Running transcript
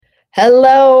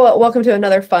Hello, welcome to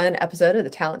another fun episode of the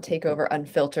Talent Takeover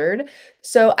Unfiltered.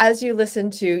 So, as you listen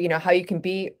to, how you can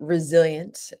be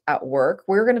resilient at work,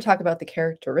 we're going to talk about the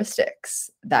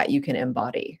characteristics that you can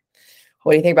embody.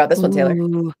 What do you think about this one, Taylor?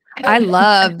 Ooh, I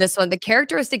love this one. The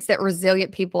characteristics that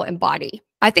resilient people embody.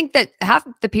 I think that half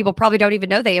the people probably don't even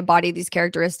know they embody these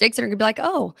characteristics and are gonna be like,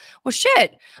 oh, well,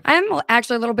 shit, I'm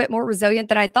actually a little bit more resilient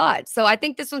than I thought. So I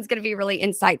think this one's gonna be really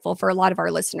insightful for a lot of our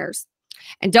listeners.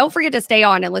 And don't forget to stay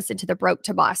on and listen to the Broke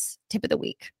to Boss tip of the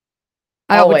week.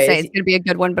 I would say Always. it's going to be a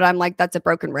good one, but I'm like, that's a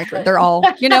broken record. They're all,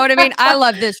 you know what I mean? I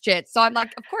love this shit. So I'm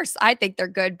like, of course, I think they're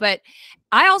good. But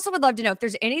I also would love to know if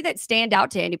there's any that stand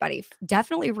out to anybody.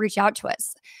 Definitely reach out to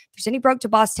us. If there's any Broke to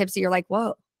Boss tips that you're like,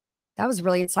 whoa, that was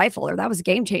really insightful, or that was a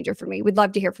game changer for me. We'd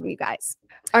love to hear from you guys.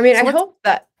 I mean, So I let's, hope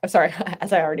that, I'm sorry,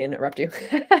 as I already interrupt you.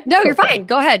 no, Go you're for it. fine.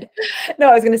 Go ahead. No,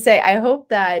 I was gonna say, I hope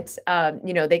that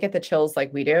they get the chills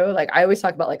like we do. Like I always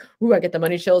talk about like, ooh, I get the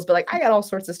money chills, but like I got all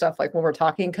sorts of stuff like when we're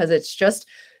talking, because it's just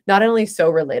not only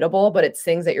so relatable, but it's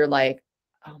things that you're like,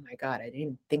 oh my God, I didn't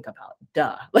even think about.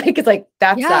 Duh. Like it's like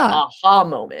that's that Yeah. aha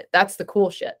moment. That's the cool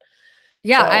shit.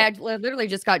 Yeah, So literally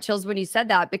just got chills when you said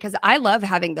that because I love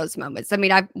having those moments. I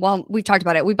mean, we've talked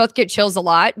about it. We both get chills a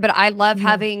lot, but I love Mhm.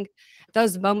 having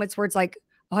those moments where it's like,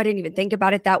 oh, I didn't even think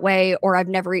about it that way, or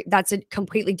that's a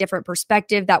completely different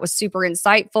perspective. That was super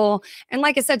insightful. And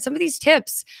like I said, some of these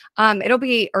tips, or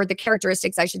the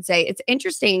characteristics, I should say, it's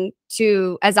interesting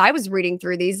as I was reading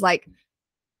through these, like,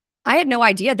 I had no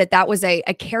idea that was a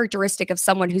characteristic of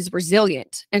someone who's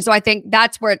resilient. And so I think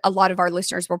that's where a lot of our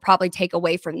listeners will probably take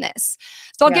away from this.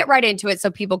 So I'll yeah. get right into it so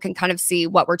people can kind of see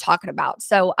what we're talking about.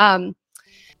 So,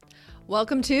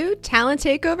 Welcome to Talent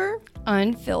Takeover.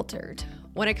 Unfiltered.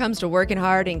 When it comes to working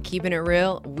hard and keeping it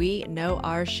real, we know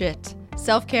our shit.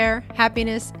 Self-care,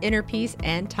 happiness, inner peace,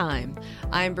 and time.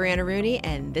 I'm Brianna Rooney,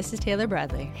 and this is Taylor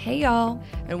Bradley. Hey, y'all.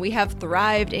 And we have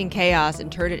thrived in chaos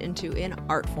and turned it into an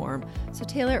art form. So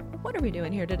Taylor, what are we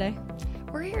doing here today?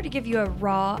 We're here to give you a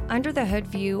raw, under the hood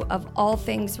view of all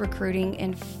things recruiting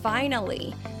and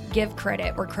finally give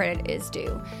credit where credit is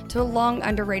due to a long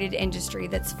underrated industry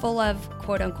that's full of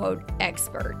quote unquote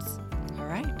experts. All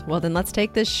right. Well, then let's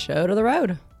take this show to the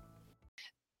road.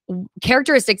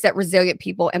 Characteristics that resilient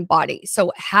people embody.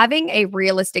 So having a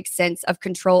realistic sense of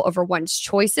control over one's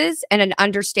choices and an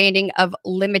understanding of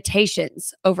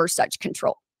limitations over such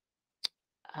control.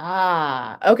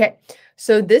 Okay.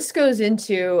 So this goes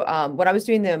into what I was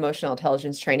doing the emotional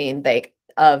intelligence training, like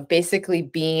of basically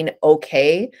being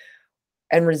okay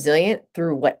and resilient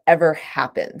through whatever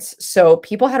happens. So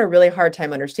people had a really hard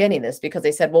time understanding this because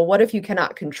they said, well, what if you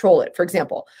cannot control it? For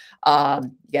example,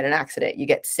 you get an accident, you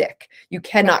get sick. You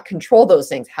cannot control those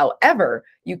things. However,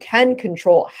 you can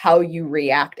control how you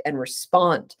react and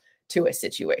respond to a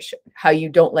situation, how you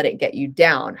don't let it get you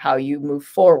down, how you move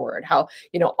forward, how,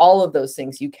 all of those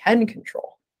things you can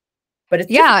control. But it's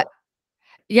difficult.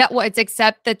 Yeah, well, it's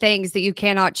accept the things that you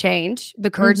cannot change, the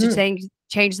courage to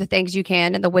change the things you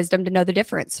can, and the wisdom to know the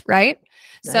difference, right?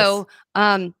 Nice. So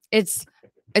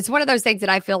it's one of those things that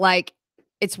I feel like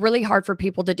it's really hard for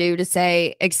people to do, to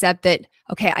say, accept that,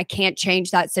 okay, I can't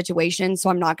change that situation, so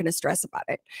I'm not going to stress about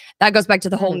it. That goes back to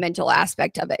the whole mental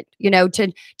aspect of it,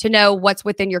 to know what's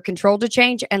within your control to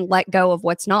change and let go of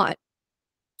what's not.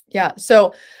 Yeah.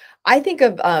 So I think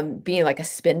of being like a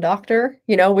spin doctor,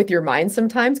 with your mind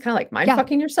sometimes, kind of like mind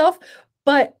fucking yourself.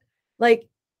 But like,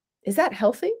 is that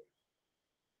healthy?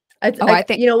 I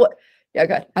think, you know what? Yeah,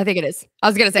 good. I think it is. I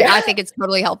was gonna say, I think it's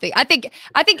totally healthy. I think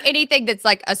anything that's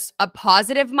like a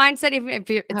positive mindset, even if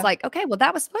it's like, okay, well,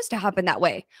 that was supposed to happen that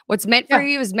way. What's meant for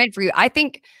you is meant for you. I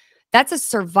think that's a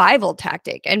survival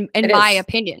tactic. And in my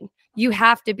opinion, you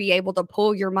have to be able to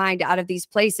pull your mind out of these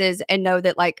places and know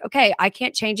that, like, okay, I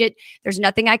can't change it. There's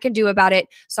nothing I can do about it.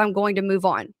 So I'm going to move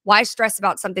on. Why stress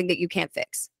about something that you can't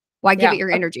fix? Why give it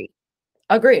your energy?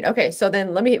 Agreed. Okay. So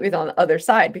then let me hit you on the other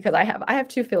side, because I have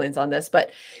two feelings on this,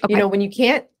 but when you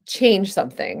can't change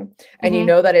something and you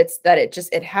know that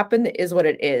it happened, is what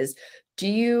it is. Do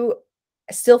you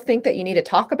still think that you need to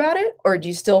talk about it, or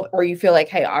or you feel like,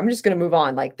 hey, I'm just going to move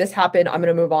on. Like, this happened, I'm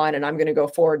going to move on and I'm going to go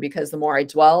forward, because the more I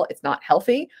dwell, it's not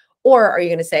healthy? Or are you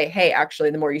going to say, hey,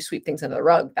 actually, the more you sweep things under the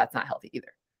rug, that's not healthy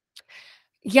either?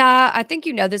 Yeah, I think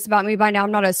you know this about me by now.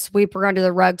 I'm not a sweeper under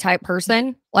the rug type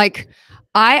person. Like,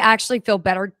 I actually feel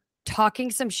better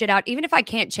talking some shit out, even if I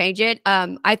can't change it.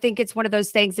 I think it's one of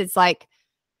those things. It's like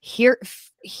hear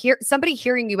somebody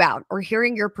hearing you out, or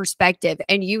hearing your perspective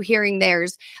and you hearing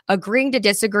theirs, agreeing to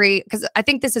disagree. Because I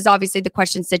think this is obviously the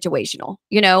question situational,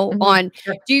 on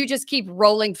do you just keep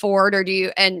rolling forward, or do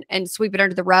you and sweep it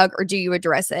under the rug, or do you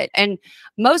address it? And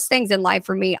most things in life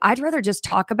for me, I'd rather just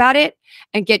talk about it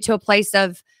and get to a place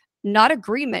of not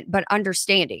agreement, but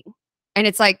understanding. And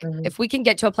it's like, if we can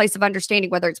get to a place of understanding,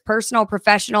 whether it's personal,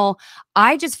 professional,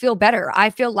 I just feel better. I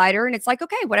feel lighter. And it's like,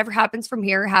 okay, whatever happens from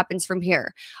here happens from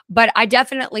here. But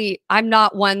I'm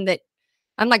not one that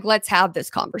I'm like, let's have this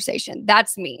conversation.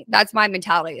 That's me. That's my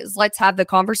mentality, is let's have the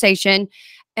conversation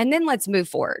and then let's move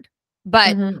forward.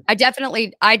 But I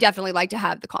definitely like to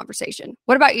have the conversation.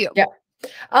 What about you? Yeah.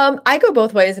 I go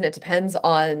both ways, and it depends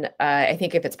on, I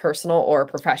think, if it's personal or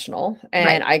professional. And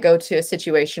Right. I go to a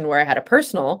situation where I had a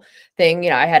personal thing.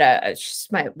 I had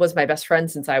was my best friend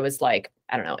since I was like,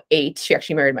 I don't know, 8. She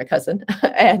actually married my cousin.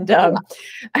 And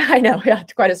I know, yeah,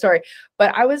 it's quite a story.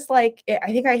 But I was like,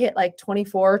 I think I hit like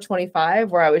 24,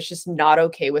 25, where I was just not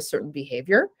okay with certain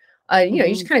behavior. You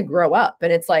just kind of grow up,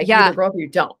 and it's like, you either grow up or you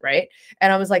don't, right?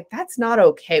 And I was like, that's not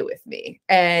okay with me.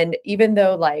 And even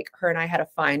though like her and I had a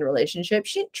fine relationship,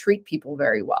 she didn't treat people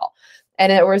very well.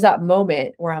 And there was that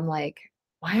moment where I'm like,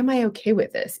 why am I okay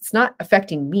with this? It's not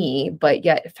affecting me, but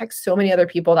yet it affects so many other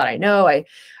people that I know, I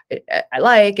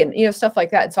like, and stuff like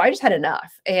that. So I just had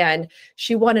enough. And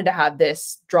she wanted to have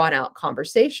this drawn out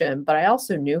conversation, but I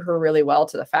also knew her really well,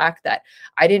 to the fact that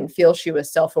I didn't feel she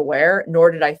was self-aware,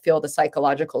 nor did I feel the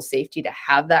psychological safety to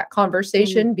have that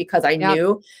conversation, because I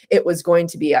knew it was going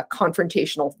to be a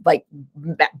confrontational, like,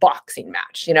 boxing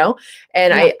match,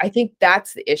 and I think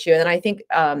that's the issue. And I think,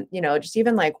 just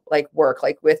even like work,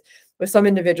 like with some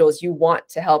individuals, you want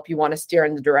to help, you want to steer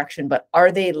in the direction, but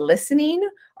are they listening?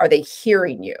 Are they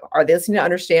hearing you? Are they listening to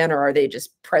understand, or are they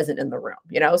just present in the room?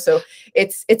 So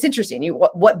it's interesting.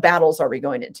 What battles are we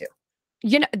going into?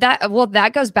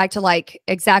 That goes back to like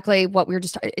exactly what we were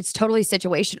just, it's totally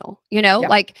situational,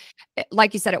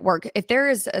 like you said at work. If there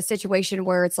is a situation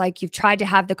where it's like you've tried to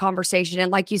have the conversation,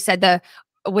 and like you said,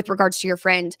 with regards to your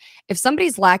friend, if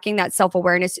somebody's lacking that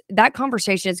self-awareness, that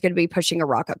conversation is going to be pushing a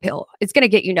rock uphill. It's going to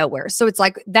get you nowhere. So it's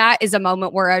like, that is a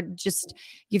moment where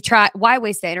you've tried, why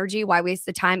waste the energy? Why waste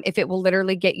the time if it will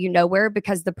literally get you nowhere?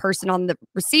 Because the person on the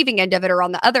receiving end of it, or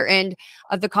on the other end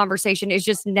of the conversation, is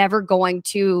just never going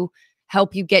to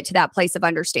help you get to that place of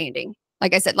understanding.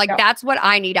 Like I said, that's what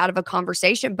I need out of a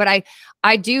conversation. But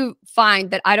I do find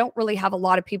that I don't really have a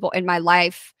lot of people in my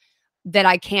life that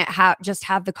I can't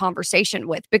have the conversation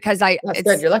with, because that's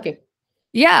good. You're lucky.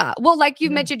 Yeah. Well, like you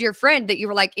mentioned your friend that you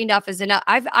were like, enough is enough.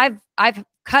 I've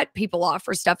cut people off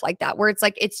for stuff like that, where it's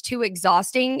like, it's too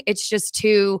exhausting. It's just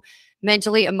too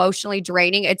mentally, emotionally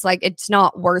draining. It's like, it's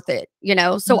not worth it,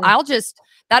 So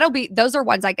those are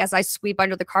ones I guess I sweep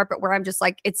under the carpet, where I'm just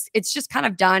like, it's just kind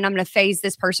of done. I'm going to phase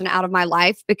this person out of my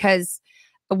life, because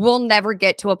we'll never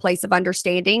get to a place of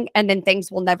understanding, and then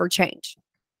things will never change.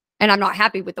 And I'm not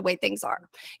happy with the way things are,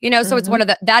 so it's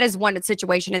that is one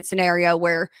situation and scenario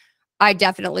where I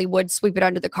definitely would sweep it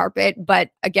under the carpet.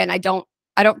 But again, I don't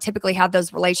typically have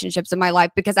those relationships in my life,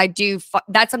 because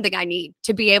that's something I need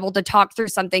to be able to talk through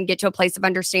something, get to a place of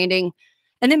understanding,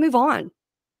 and then move on.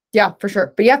 Yeah, for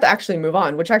sure. But you have to actually move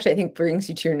on, which actually I think brings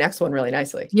you to your next one really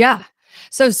nicely. Yeah.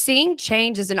 So seeing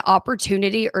change as an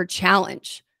opportunity or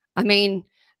challenge. I mean,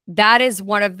 that is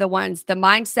one of the ones, the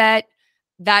mindset,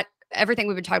 that everything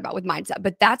we've been talking about with mindset,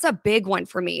 but that's a big one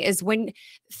for me, is when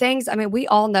we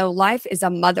all know life is a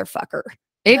motherfucker.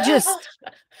 It just,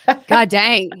 God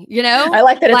dang, I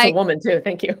like that it's a woman too.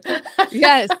 Thank you.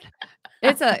 Yes.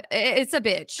 It's a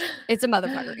bitch. It's a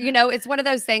motherfucker. It's one of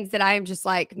those things that I am just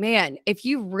like, man, if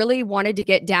you really wanted to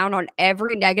get down on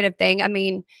every negative thing, I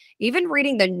mean, even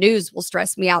reading the news will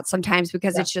stress me out sometimes,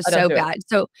 because it's just so bad.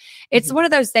 So it's one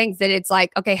of those things that it's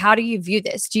like, okay, how do you view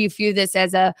this? Do you view this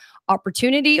as a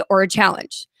opportunity or a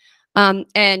challenge?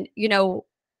 And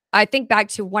I think back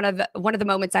to one of the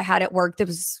moments I had at work that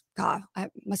was, God,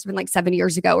 it must have been like 7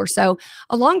 years ago or so,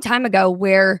 a long time ago,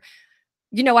 where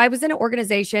I was in an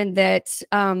organization that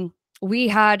we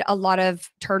had a lot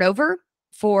of turnover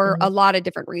for a lot of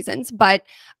different reasons, but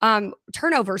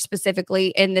turnover specifically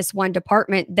in this one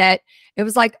department, that it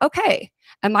was like, okay,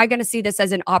 am I going to see this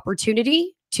as an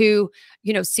opportunity to,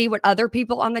 see what other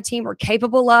people on the team are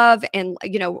capable of, and,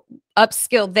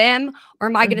 upskill them? Or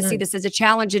am I going to see this as a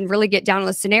challenge and really get down on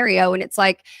the scenario? And it's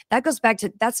like, that goes back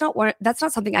to, that's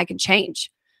not something I can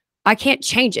change. I can't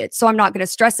change it. So I'm not going to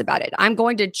stress about it. I'm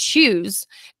going to choose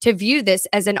to view this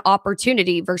as an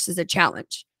opportunity versus a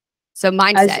challenge. So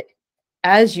mindset.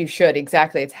 As you should.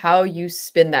 Exactly. It's how you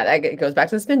spin that. It goes back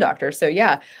to the spin doctor. So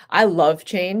yeah, I love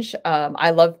change. I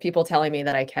love people telling me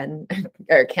that I can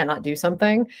or cannot do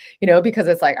something, because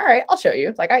it's like, all right, I'll show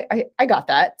you. Like I got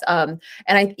that. And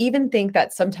I even think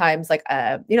that sometimes like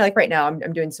right now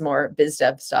I'm doing some more biz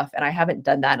dev stuff, and I haven't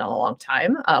done that in a long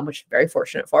time, which I'm very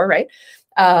fortunate for. Right.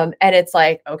 And it's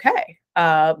like, okay,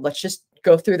 let's just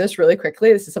go through this really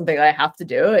quickly. This is something that I have to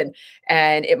do.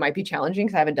 And it might be challenging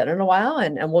because I haven't done it in a while,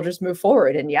 and we'll just move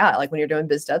forward. And yeah, like when you're doing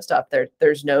biz dev stuff,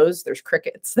 there's no's, there's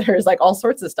crickets, there's like all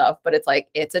sorts of stuff, but it's like,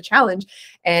 it's a challenge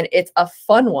and it's a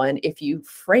fun one if you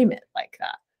frame it like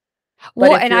that.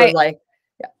 Well, But if you're like,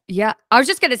 yeah, I was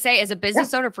just going to say, as a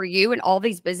business owner for you and all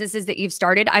these businesses that you've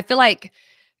started, I feel like,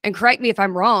 and correct me if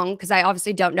I'm wrong, because I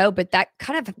obviously don't know, but that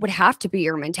kind of would have to be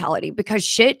your mentality, because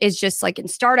shit is just like in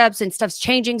startups and stuff's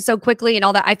changing so quickly and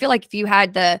all that. I feel like if you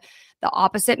had the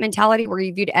opposite mentality where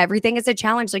you viewed everything as a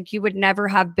challenge, like you would never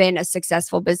have been a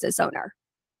successful business owner.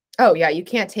 oh yeah, you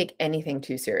can't take anything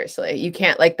too seriously. You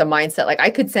can't, like, the mindset, like I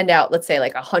could send out, let's say,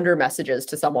 like 100 messages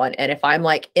to someone. And if I'm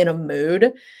like in a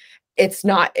mood, it's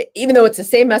not, even though it's the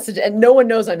same message and no one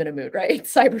knows I'm in a mood, right?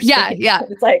 It's cyberspace. Yeah.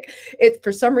 It's like, it's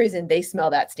for some reason they smell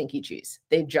that stinky cheese.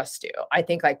 They just do. I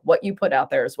think like what you put out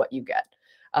there is what you get.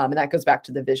 And that goes back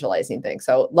to the visualizing thing.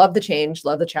 So love the change,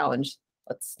 love the challenge.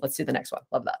 Let's do the next one.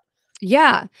 Love that.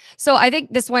 Yeah. So I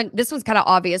think this one's kind of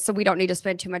obvious, so we don't need to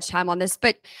spend too much time on this,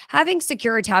 but having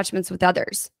secure attachments with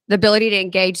others, the ability to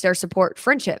engage their support,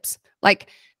 friendships, like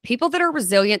people that are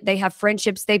resilient, they have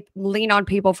friendships, they lean on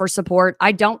people for support.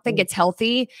 I don't think it's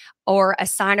healthy or a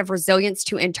sign of resilience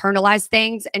to internalize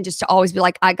things and just to always be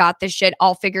like, I got this shit,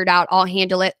 I'll figure it out, I'll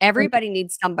handle it. Everybody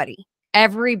needs somebody.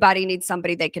 Everybody needs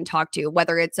somebody they can talk to,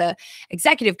 whether it's a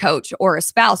executive coach or a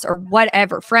spouse or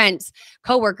whatever, friends,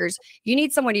 coworkers. You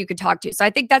need someone you can talk to. So I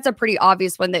think that's a pretty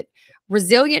obvious one, that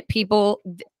resilient people,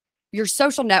 your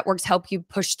social networks help you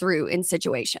push through in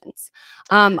situations.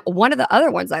 One of the other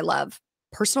ones I love,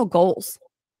 personal goals.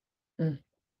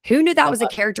 Who knew that was a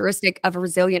characteristic of a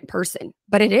resilient person?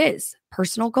 But it is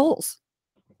personal goals.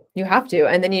 You have to.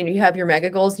 And then you have your mega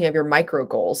goals and you have your micro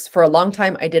goals. For a long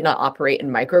time, I did not operate in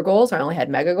micro goals. I only had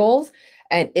mega goals.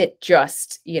 And it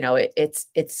just,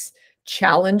 it's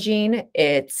challenging.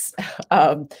 It's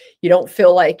you don't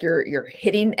feel like you're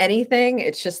hitting anything.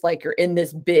 It's just like you're in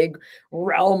this big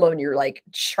realm and you're like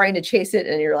trying to chase it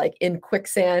and you're like in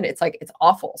quicksand. It's like, it's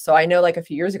awful. So I know, like a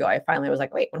few years ago, I finally was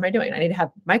like, wait, what am I doing? I need to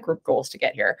have micro goals to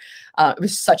get here. It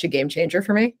was such a game changer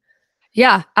for me.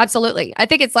 Yeah, absolutely. I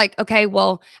think it's like, okay,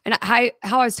 well, and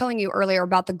how I was telling you earlier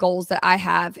about the goals that I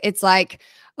have, it's like,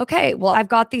 okay, well, I've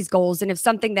got these goals. And if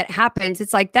something that happens,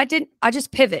 it's like, I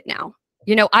just pivot now.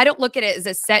 I don't look at it as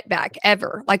a setback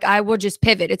ever. Like I will just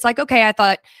pivot. It's like, okay, I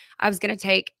thought I was going to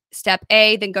take step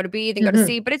A, then go to B, then go to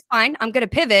C, but it's fine. I'm going to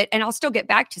pivot and I'll still get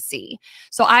back to C.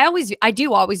 So I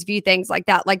do always view things like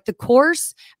that. Like the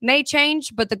course may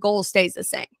change, but the goal stays the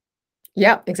same.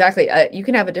 Yeah, exactly. You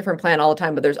can have a different plan all the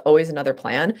time, but there's always another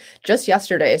plan. Just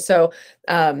yesterday. So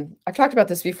I've talked about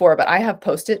this before, but I have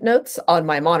Post-it notes on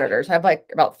my monitors. I have like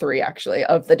about 3 actually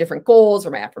of the different goals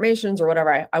or my affirmations or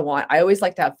whatever I want. I always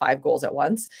like to have 5 goals at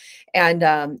once.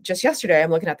 And just yesterday, I'm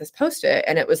looking at this Post-it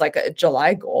and it was like a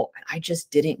July goal. And I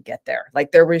just didn't get there.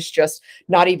 Like there was just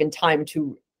not even time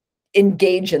to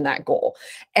engage in that goal.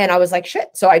 And I was like, shit.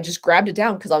 So I just grabbed it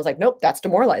down because I was like, nope, that's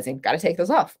demoralizing. Got to take this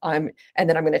off. And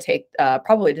then I'm going to take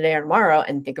probably today or tomorrow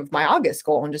and think of my August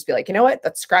goal and just be like, you know what?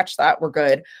 Let's scratch that. We're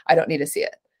good. I don't need to see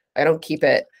it. I don't keep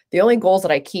it. The only goals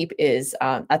that I keep is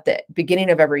at the beginning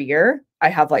of every year, I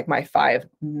have like my 5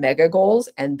 mega goals,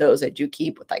 and those I do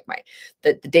keep with like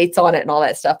the dates on it and all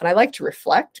that stuff. And I like to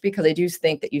reflect because I do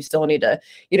think that you still need to,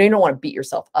 you don't want to beat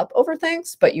yourself up over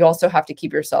things, but you also have to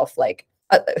keep yourself like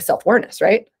self-awareness,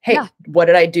 right? Hey, what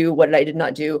did I do? What did I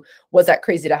not do? Was that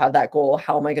crazy to have that goal?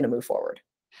 How am I going to move forward?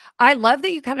 I love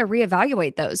that you kind of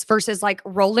reevaluate those versus like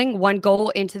rolling one goal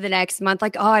into the next month.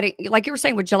 Like, like you were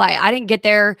saying with July, I didn't get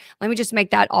there. Let me just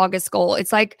make that August goal.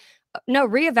 It's like, no,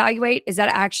 reevaluate. Is that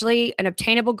actually an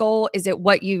obtainable goal? Is it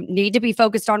what you need to be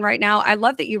focused on right now? I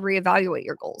love that you reevaluate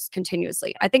your goals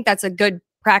continuously. I think that's a good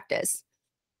practice.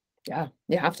 Yeah,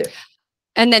 you have to.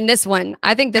 And then this one,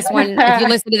 I think this one, if you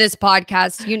listen to this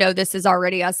podcast, this is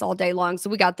already us all day long. So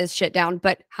we got this shit down,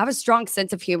 but have a strong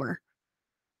sense of humor.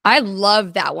 I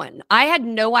love that one. I had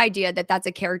no idea that that's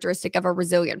a characteristic of a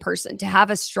resilient person, to have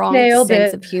a strong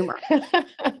sense of humor.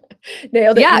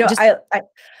 Nailed it. Yeah,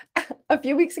 a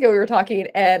few weeks ago we were talking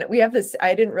and we have this,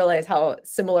 I didn't realize how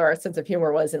similar our sense of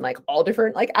humor was in like all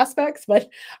different like aspects, but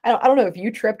I don't know if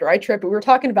you tripped or I tripped, but we were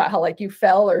talking about how like you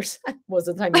fell or was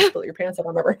the time you split your pants? I don't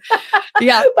remember.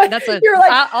 Yeah, you're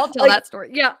like, I'll tell that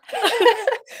story. Yeah.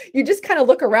 You just kind of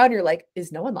look around, you're like,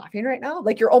 is no one laughing right now?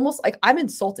 Like you're almost like, I'm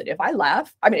insulted. If I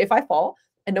laugh, if I fall,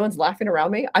 and no one's laughing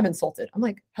around me, I'm insulted. I'm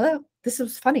like, hello, this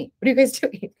is funny. What are you guys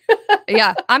doing?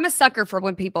 Yeah, I'm a sucker for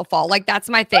when people fall. Like that's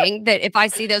my thing, that if I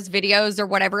see those videos or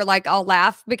whatever, like I'll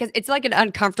laugh because it's like an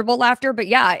uncomfortable laughter. But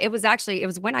yeah, it was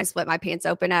when I split my pants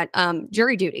open at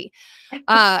jury duty.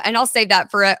 And I'll save that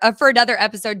for another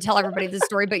episode to tell everybody the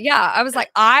story. But yeah,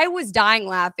 I was dying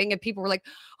laughing and people were like,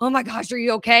 "Oh my gosh, are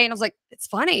you okay?" And I was like, "It's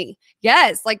funny."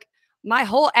 Yes, like my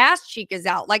whole ass cheek is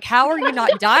out. Like, how are you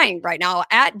not dying right now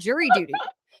at jury duty?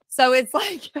 So it's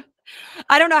like,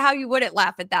 I don't know how you wouldn't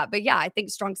laugh at that. But yeah, I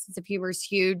think strong sense of humor is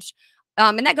huge.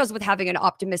 And that goes with having an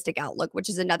optimistic outlook, which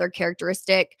is another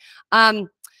characteristic.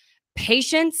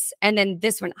 Patience. And then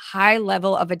this one, high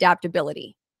level of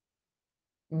adaptability.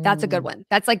 That's a good one.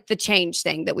 That's like the change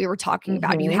thing that we were talking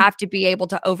about. You have to be able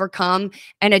to overcome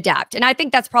and adapt. And I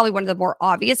think that's probably one of the more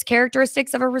obvious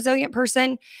characteristics of a resilient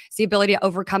person, is the ability to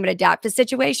overcome and adapt to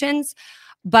situations.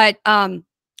 But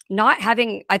not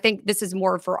having, I think this is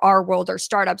more for our world or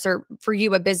startups or for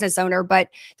you, a business owner, but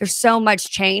there's so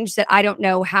much change that I don't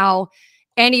know how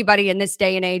anybody in this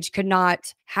day and age could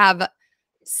not have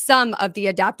some of the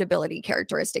adaptability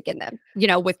characteristic in them. You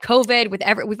know, with COVID,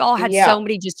 we've all had so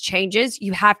many just changes.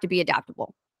 You have to be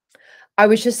adaptable. I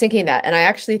was just thinking that, and I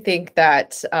actually think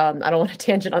that I don't want to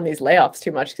tangent on these layoffs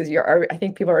too much because I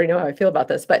think people already know how I feel about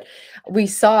this, but we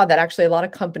saw that actually a lot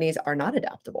of companies are not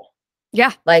adaptable.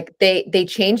 Yeah. Like they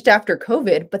changed after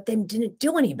COVID, but then didn't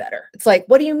do any better. It's like,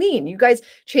 what do you mean? You guys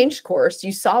changed course.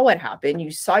 You saw what happened.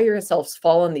 You saw yourselves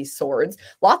fall on these swords,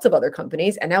 lots of other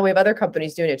companies. And now we have other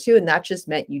companies doing it too. And that just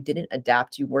meant you didn't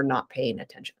adapt. You were not paying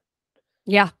attention.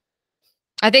 Yeah.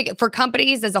 I think for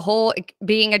companies as a whole,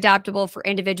 being adaptable, for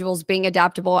individuals being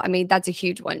adaptable, I mean, that's a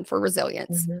huge one for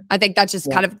resilience. I think that's just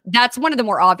that's one of the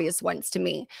more obvious ones to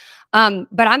me.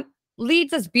 But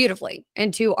leads us beautifully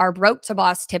into our broke to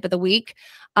boss tip of the week.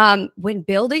 When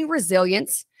building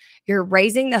resilience, you're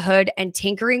raising the hood and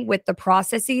tinkering with the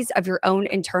processes of your own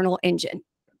internal engine.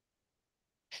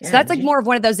 So that's like more of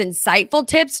one of those insightful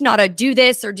tips, not a do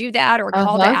this or do that or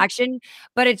call to action,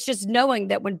 but it's just knowing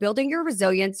that when building your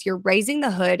resilience, you're raising the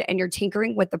hood and you're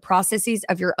tinkering with the processes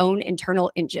of your own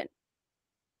internal engine.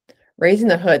 Raising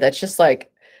the hood, that's just like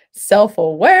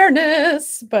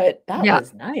self-awareness, but that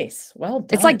was nice. Well done.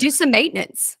 It's like do some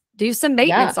maintenance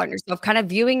on yourself, kind of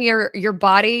viewing your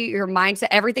body, your mindset,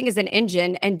 everything is an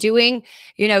engine, and doing,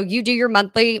 you do your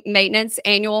monthly maintenance,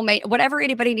 annual whatever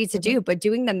anybody needs to do, but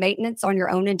doing the maintenance on your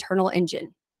own internal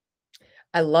engine.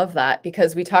 I love that,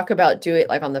 because we talk about do it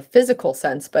like on the physical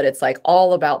sense, but it's like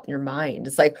all about your mind.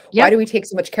 It's like, why do we take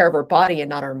so much care of our body and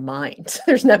not our mind?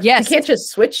 There's no, you can't just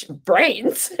switch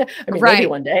brains. I mean, maybe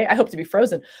one day. I hope to be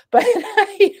frozen, but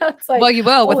it's like, well, you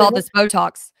will with all this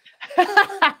Botox.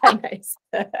 Nice.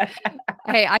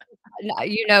 Hey,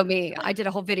 you know me. I did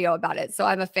a whole video about it, so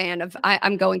I'm a fan of.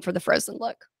 I'm going for the frozen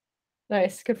look.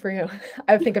 Nice, good for you.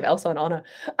 I think of Elsa and Anna.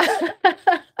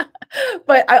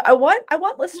 But I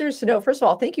want listeners to know, first of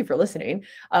all, thank you for listening.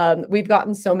 We've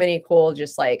gotten so many cool,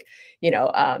 just like,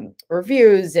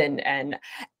 reviews and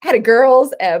had of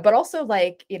girls, but also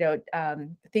like,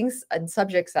 things and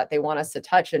subjects that they want us to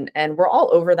touch. And we're all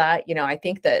over that. I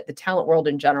think that the talent world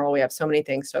in general, we have so many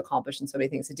things to accomplish and so many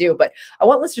things to do, but I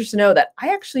want listeners to know that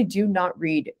I actually do not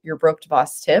read your broke to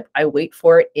boss tip. I wait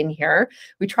for it in here.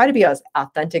 We try to be as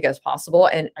authentic as possible.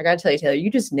 And I got to tell you, Taylor, you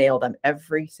just nail them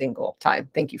every single time.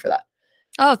 Thank you for that.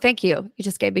 Oh, thank you. You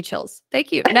just gave me chills.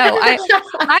 Thank you. No,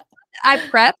 I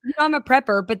prep. I'm a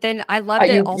prepper, but then I love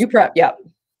it. You prep, yeah.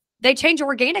 They change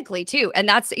organically too, and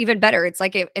that's even better. It's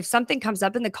like if something comes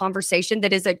up in the conversation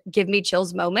that is a give me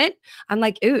chills moment, I'm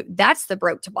like, ooh, that's the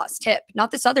broke to boss tip,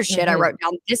 not this other shit I wrote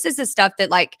down. This is the stuff that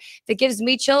that gives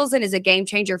me chills and is a game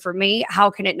changer for me. How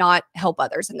can it not help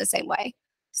others in the same way?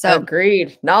 So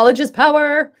agreed. Knowledge is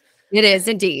power. It is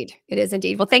indeed. It is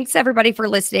indeed. Well, thanks everybody for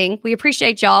listening. We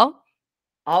appreciate y'all.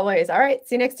 Always. All right.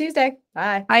 See you next Tuesday.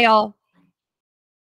 Bye. Bye, y'all.